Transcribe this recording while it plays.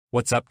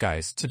What's up,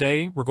 guys?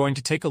 Today, we're going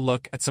to take a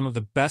look at some of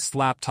the best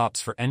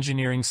laptops for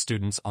engineering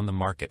students on the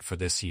market for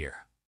this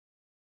year.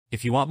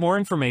 If you want more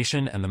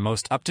information and the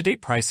most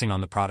up-to-date pricing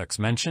on the products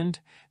mentioned,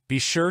 be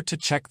sure to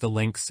check the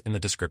links in the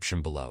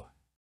description below.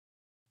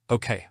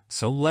 Okay,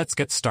 so let's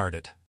get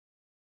started.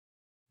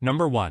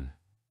 Number 1.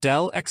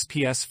 Dell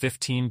XPS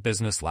 15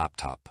 Business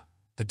Laptop.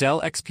 The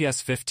Dell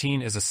XPS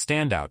 15 is a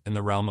standout in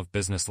the realm of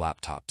business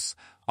laptops,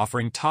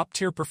 offering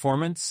top-tier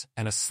performance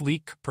and a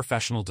sleek,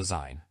 professional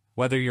design.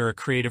 Whether you're a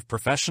creative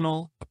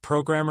professional, a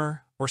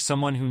programmer, or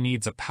someone who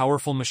needs a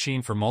powerful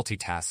machine for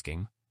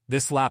multitasking,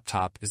 this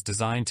laptop is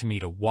designed to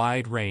meet a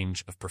wide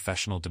range of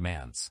professional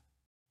demands.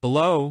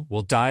 Below,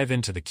 we'll dive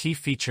into the key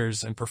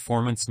features and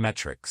performance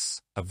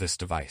metrics of this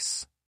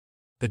device.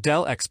 The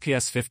Dell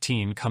XPS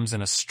 15 comes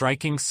in a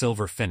striking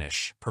silver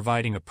finish,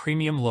 providing a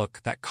premium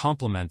look that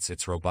complements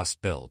its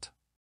robust build.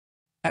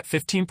 At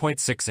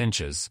 15.6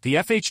 inches, the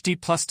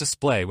FHD Plus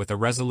display with a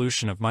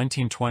resolution of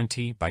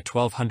 1920 by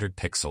 1200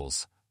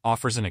 pixels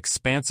offers an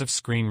expansive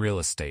screen real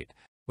estate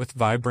with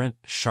vibrant,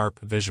 sharp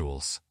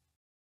visuals.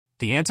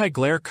 The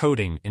anti-glare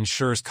coating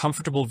ensures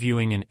comfortable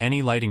viewing in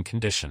any lighting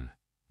condition,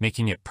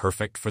 making it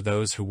perfect for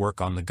those who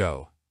work on the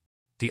go.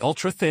 The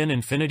ultra-thin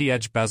Infinity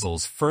Edge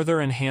bezels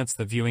further enhance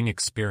the viewing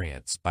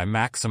experience by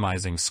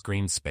maximizing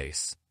screen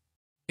space.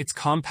 Its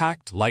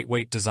compact,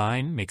 lightweight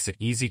design makes it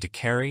easy to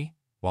carry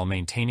while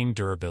maintaining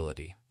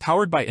durability.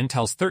 Powered by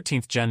Intel's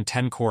 13th Gen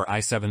 10-core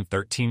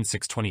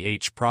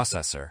i7-13620H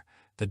processor,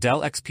 the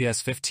Dell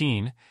XPS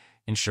 15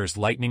 ensures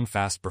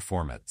lightning-fast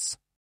performance.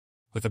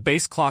 With a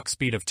base clock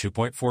speed of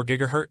 2.4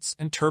 GHz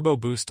and turbo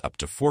boost up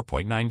to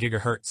 4.9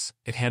 GHz,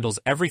 it handles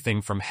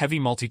everything from heavy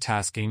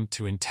multitasking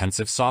to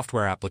intensive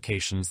software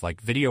applications like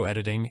video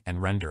editing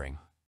and rendering.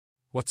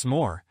 What's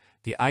more,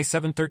 the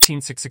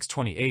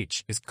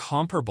i7-13620H is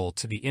comparable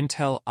to the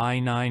Intel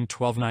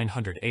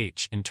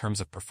i9-12900H in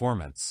terms of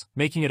performance,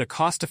 making it a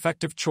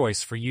cost-effective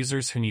choice for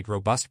users who need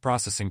robust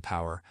processing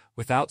power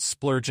without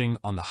splurging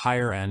on the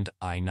higher-end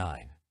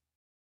i9.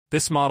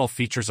 This model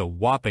features a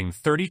whopping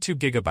 32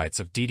 GB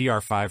of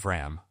DDR5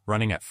 RAM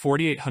running at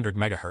 4800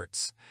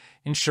 MHz,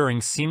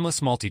 ensuring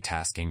seamless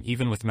multitasking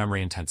even with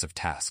memory-intensive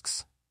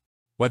tasks.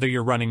 Whether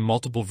you're running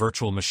multiple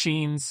virtual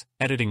machines,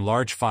 editing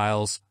large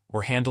files,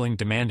 or handling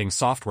demanding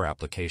software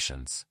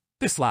applications,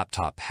 this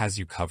laptop has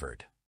you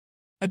covered.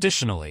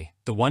 Additionally,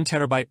 the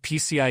 1TB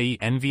PCIe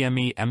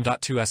NVMe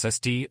M.2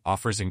 SSD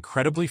offers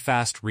incredibly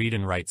fast read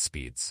and write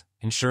speeds,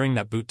 ensuring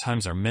that boot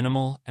times are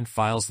minimal and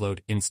files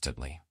load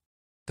instantly.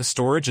 The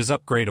storage is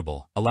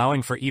upgradable,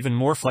 allowing for even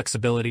more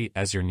flexibility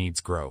as your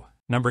needs grow.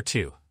 Number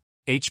 2.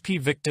 HP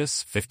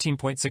Victus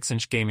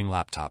 15.6-inch Gaming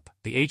Laptop.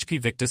 The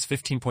HP Victus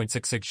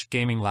 15.6-inch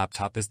gaming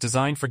laptop is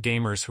designed for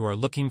gamers who are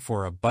looking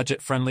for a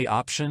budget-friendly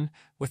option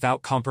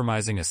without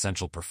compromising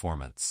essential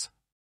performance.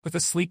 With a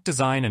sleek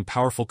design and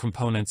powerful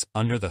components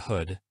under the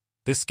hood,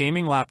 this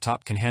gaming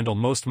laptop can handle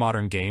most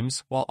modern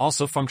games while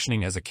also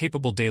functioning as a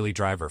capable daily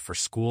driver for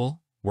school,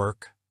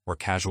 work, or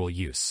casual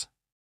use.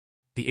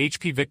 The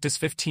HP Victus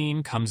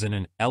 15 comes in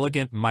an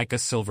elegant mica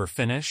silver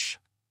finish,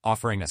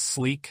 offering a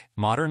sleek,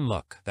 modern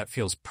look that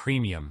feels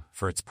premium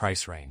for its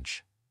price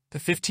range. The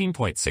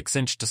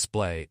 15.6-inch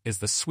display is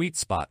the sweet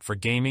spot for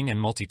gaming and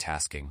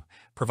multitasking,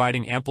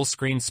 providing ample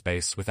screen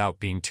space without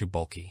being too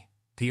bulky.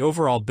 The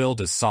overall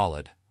build is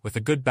solid, with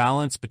a good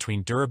balance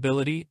between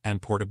durability and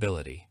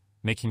portability,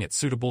 making it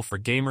suitable for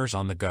gamers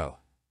on the go.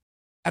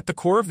 At the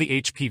core of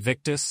the HP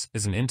Victus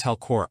is an Intel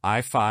Core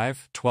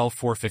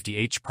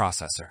i5-12450H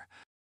processor.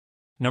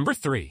 Number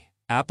 3.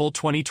 Apple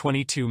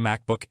 2022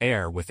 MacBook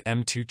Air with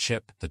M2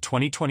 chip. The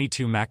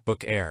 2022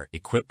 MacBook Air,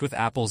 equipped with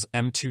Apple's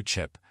M2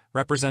 chip,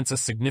 represents a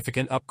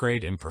significant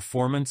upgrade in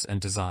performance and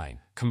design.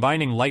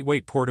 Combining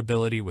lightweight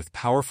portability with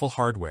powerful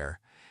hardware,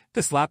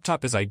 this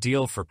laptop is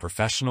ideal for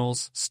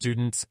professionals,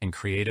 students, and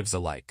creatives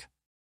alike.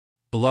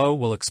 Below,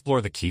 we'll explore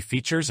the key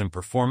features and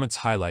performance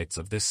highlights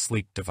of this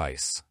sleek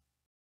device.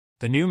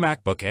 The new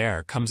MacBook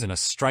Air comes in a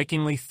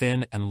strikingly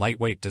thin and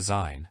lightweight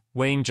design,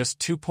 weighing just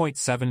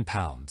 2.7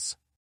 pounds.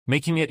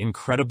 Making it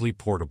incredibly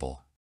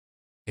portable.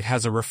 It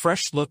has a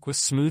refreshed look with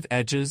smooth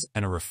edges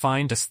and a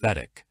refined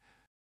aesthetic,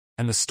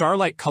 and the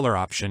Starlight color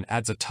option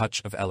adds a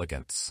touch of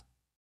elegance.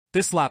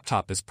 This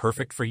laptop is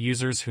perfect for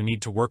users who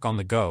need to work on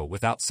the go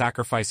without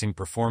sacrificing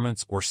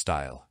performance or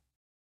style.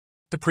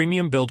 The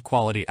premium build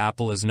quality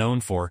Apple is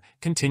known for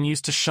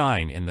continues to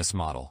shine in this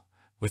model,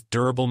 with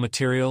durable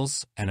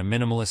materials and a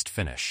minimalist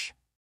finish.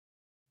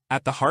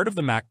 At the heart of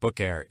the MacBook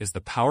Air is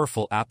the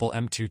powerful Apple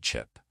M2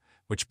 chip,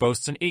 which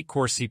boasts an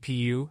 8-core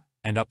CPU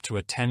and up to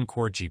a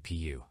 10-core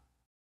GPU.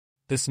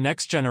 This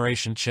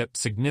next-generation chip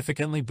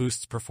significantly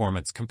boosts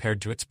performance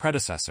compared to its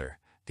predecessor,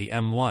 the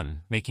M1,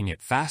 making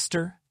it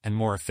faster and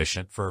more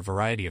efficient for a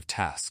variety of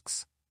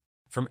tasks.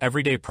 From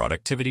everyday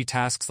productivity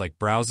tasks like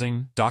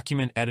browsing,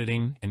 document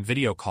editing, and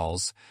video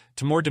calls,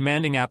 to more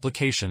demanding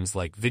applications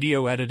like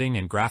video editing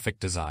and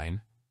graphic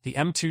design, the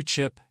M2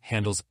 chip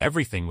handles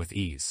everything with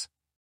ease.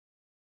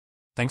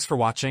 Thanks for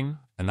watching,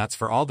 and that's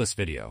for all this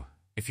video.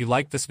 If you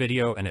liked this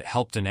video and it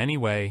helped in any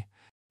way,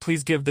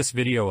 Please give this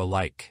video a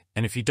like,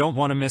 and if you don't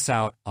want to miss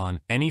out on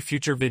any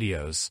future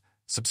videos,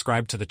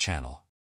 subscribe to the channel.